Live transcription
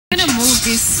to move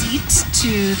this seat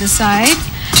to the side.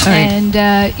 And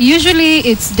usually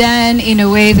it's done in a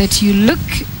way that you look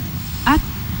at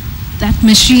that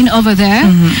machine over there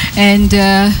and,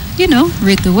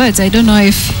 read the words. I don't know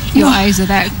if your eyes are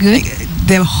that good.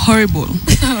 They're horrible.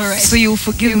 All right. So you'll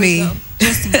forgive me.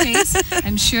 Just in case.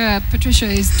 I'm sure Patricia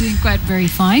is doing quite very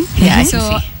fine. Yeah,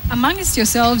 so amongst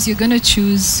yourselves, you're going to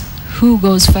choose who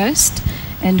goes first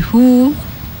and who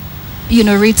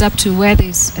reads up to where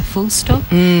there's a full stop,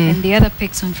 and the other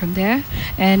picks on from there.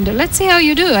 And let's see how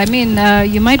you do. I mean,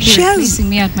 you might be replacing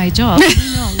me at my job.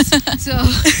 Who knows? So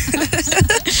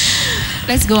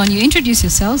let's go on. You introduce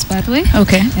yourselves, by the way.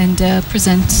 Okay. And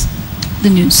present the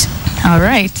news. All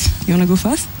right. You want to go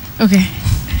first? Okay.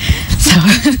 So,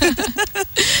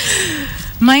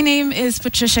 my name is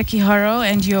Patricia Kihoro,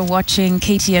 and you're watching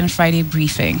KTN Friday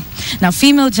Briefing. Now,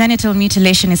 female genital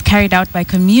mutilation is carried out by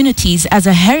communities as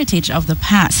a heritage of the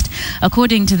past.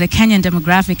 According to the Kenyan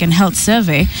Demographic and Health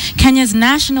Survey, Kenya's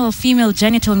national female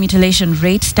genital mutilation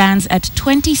rate stands at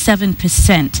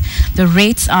 27%. The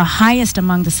rates are highest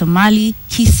among the Somali,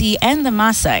 Kisii, and the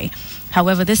Maasai.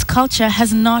 However, this culture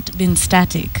has not been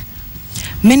static.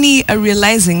 Many are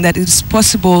realizing that it's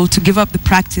possible to give up the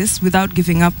practice without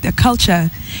giving up their culture.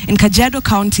 In Kajiado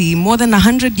County, more than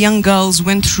 100 young girls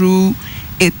went through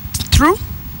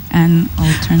an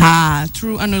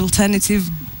alternative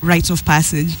rite of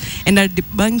passage and are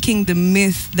debunking the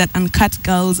myth that uncut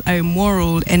girls are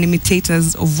immoral and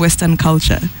imitators of Western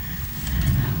culture.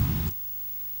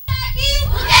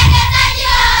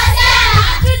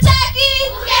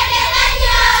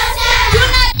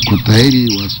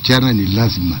 Kutahiri wasichana ni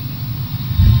lazima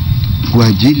kwa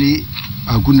ajili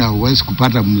hakuna uwezo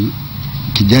kupata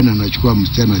kijana anachukua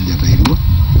msichana hajatahiriwa.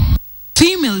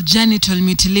 Female genital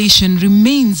mutilation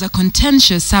remains a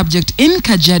contentious subject in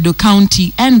Kajiado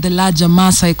County and the larger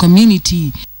Maasai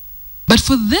community. But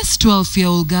for this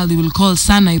 12-year-old girl we will call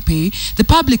Sanaipe, the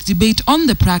public debate on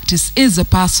the practice is a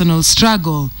personal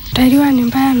struggle. Kutahiriwa ni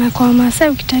mbaya na kwa Maasai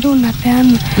ukitahiriwa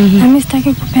unapeana. Na mimi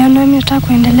sitaki kupeana, mimi nataka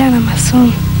kuendelea na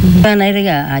masomo.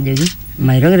 Anairiga ajogi,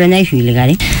 mairoga na shule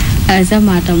gari.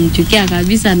 Asema atamchukia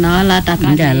kabisa na wala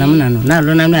atakata.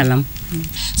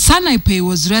 Sanaipe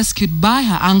was rescued by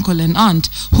her uncle and aunt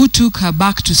who took her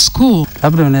back to school.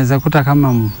 Labda unaweza kuta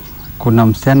kama kuna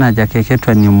msichana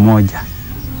hajakeketwa ni mmoja.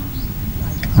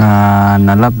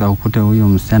 Na labda ukute huyo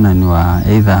msichana ni wa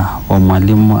either wa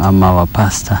mwalimu ama wa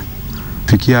pastor.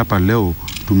 Fikia hapa leo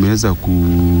tumeweza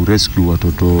kurescue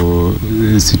watoto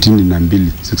 62,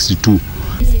 62.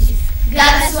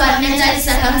 Girls who are mentally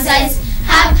circumcised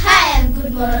have high and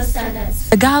good moral standards.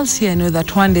 The girls here know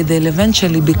that one day they'll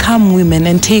eventually become women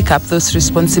and take up those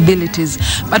responsibilities.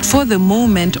 But for the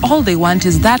moment, all they want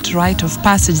is that rite of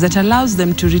passage that allows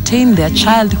them to retain their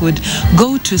childhood,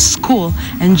 go to school,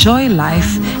 enjoy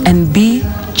life, and be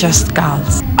just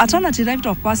girls. Alternative rite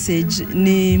of passage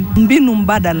ni mbinu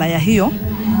mbadala ya hiyo.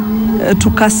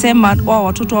 Tukasema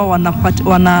watoto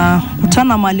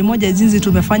wanakutana mahali moja jinsi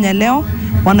tumefanya leo,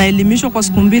 wanaelimishwa kwa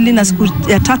siku 2 na siku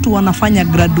ya 3 wanafanya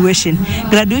graduation.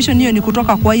 Graduation hiyo ni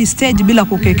kutoka kwa hii stage bila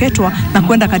kukeketwa na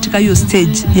kwenda katika hiyo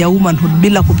stage ya womanhood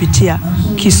bila kupitia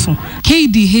kisu.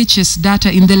 KDH's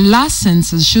data in the last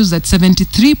census shows that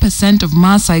 73% of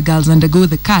Maasai girls undergo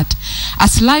the cut, a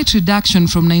slight reduction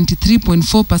from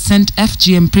 93.4%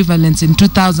 FGM prevalence in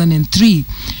 2003.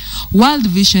 World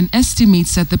Vision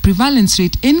estimates that the prevalence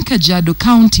rate in Kajiado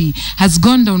County has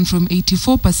gone down from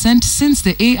 84% since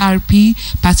the ARP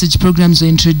passage programs were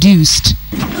introduced.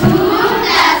 To whom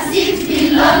does it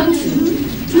belong to?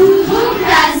 To whom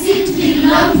does it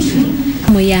belong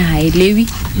to? Moya haelewi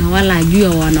na wala ajua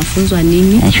wanafunzwa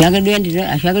nini.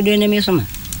 Ashwagedwe nimesoma.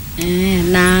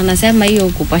 Na anasema hiyo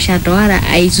kupasha tohara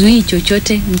haizui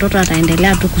chochote, mtoto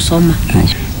ataendelea tu kusoma.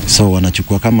 So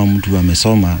wanachukua kama mtu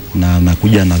amesoma na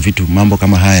anakuja na vitu mambo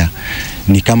kama haya,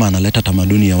 ni kama analeta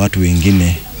tamaduni ya watu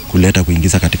wengine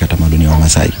kuingiza katika tamaduni wa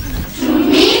Maasai.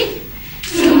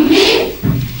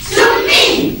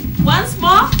 Once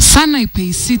more.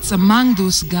 Sanaipe sits among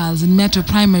those girls in Metro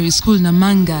Primary School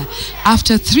Namanga.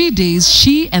 After 3 days,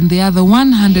 she and the other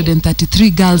 133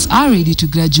 girls are ready to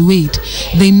graduate.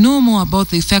 They know more about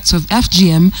the effects of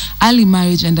FGM, early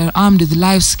marriage, and are armed with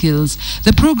life skills.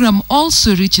 The program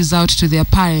also reaches out to their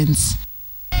parents.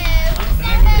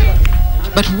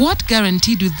 But what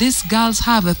guarantee do these girls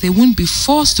have that they won't be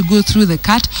forced to go through the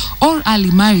cut or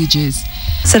early marriages?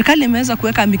 Serikali imeweza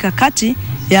kuweka mikakati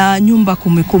ya nyumba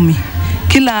 10.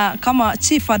 kama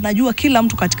chief anajua kila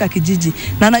mtu katika kijiji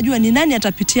na anajua ni nani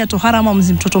atapitia tohara ama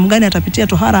mtoto mgani atapitia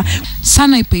tohara.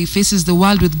 Sanaipe faces the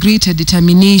world with greater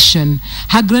determination.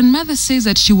 Her grandmother says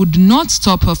that she would not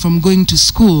stop her from going to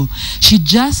school. She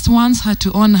just wants her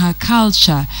to honor her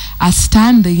culture, a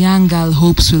stand the young girl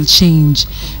hopes will change.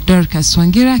 Dorcas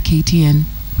Wangira, KTN.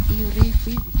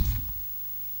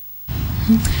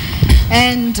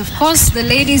 And of course, the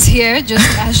ladies here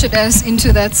just ushered us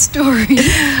into that story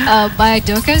by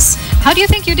Dorcas. How do you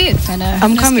think you did, Fena?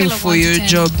 I'm coming for your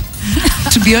job.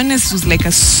 To be honest, it was like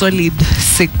a solid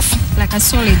 6. Like a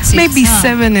solid 6. Maybe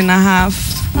 7.5.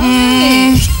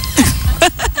 Okay.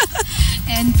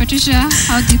 And Patricia,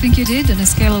 how do you think you did on a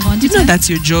scale of 1 to 10? You know that's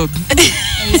your job.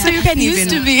 So you can used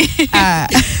to be.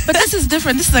 But this is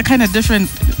different. This is a kind of different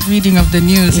reading of the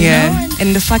news. Yeah. You know?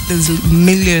 And the fact there's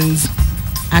millions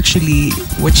actually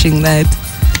watching that,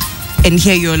 and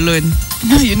here you're alone.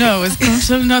 No, you know, I was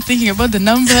still not thinking about the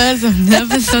numbers. I'm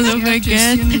nervous all over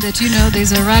again. Assume that, you know,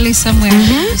 there's a rally somewhere in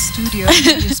the studio.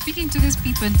 You're speaking to these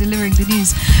people and delivering the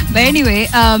news. But anyway,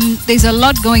 there's a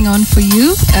lot going on for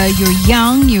you. You're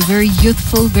young, you're very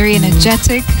youthful, very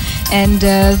energetic, and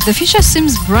the future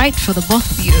seems bright for the both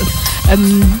of you.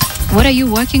 What are you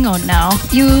working on now?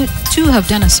 You two have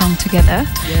done a song together.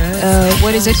 Yes.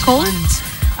 What is it called?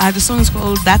 The song is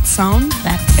called That Sound.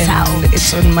 That and Sound.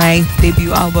 It's on my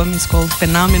debut album. It's called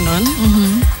Phenomenon.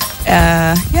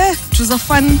 Yeah, it was a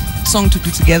fun song to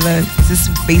do together. This is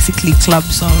basically club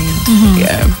song.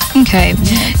 Yeah. Okay.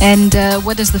 Yes. And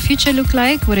what does the future look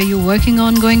like? What are you working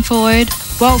on going forward?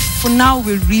 Well, for now,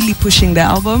 we're really pushing the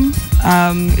album.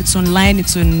 It's online.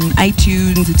 It's on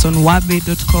iTunes. It's on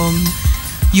wabe.com.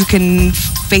 You can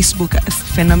Facebook us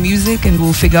Fena Music, and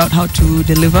we'll figure out how to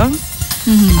deliver.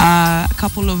 A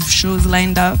couple of shows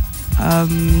lined up.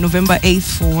 November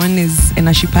 8th for one is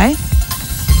Enashipai.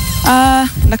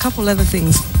 And a couple other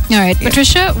things. All right. Yeah.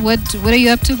 Patricia, what are you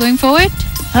up to going forward?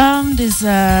 There's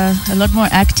a lot more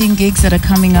acting gigs that are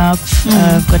coming up.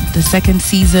 I've got the second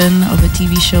season of a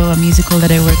TV show, a musical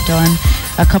that I worked on,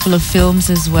 a couple of films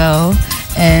as well,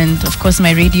 and of course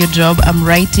my radio job. I'm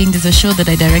writing. There's a show that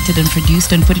I directed and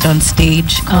produced and put it on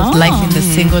stage called Life in the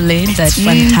Single Lane. That's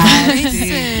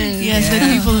fantastic. Yes, that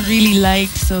people really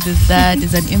liked. So there's that.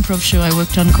 There's an improv show I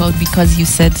worked on called Because You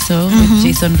Said So with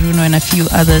Jason Bruno and a few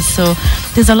others. So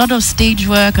there's a lot of stage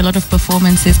work, a lot of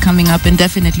performances coming up, and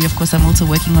definitely, of course, I'm also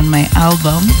working on my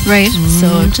album. Right.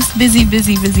 So just busy.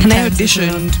 Can I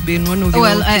audition to be in one of your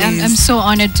Well, I'm so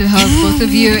honored to have both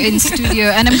of you in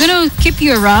studio, and I'm going to keep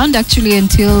you around actually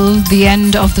until the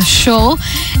end of the show.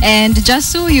 And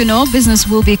just so you know, business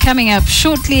will be coming up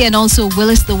shortly, and also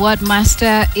Willis the Word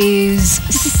Master is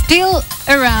still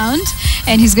around,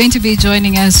 and he's going to be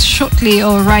joining us shortly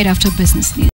or right after business news.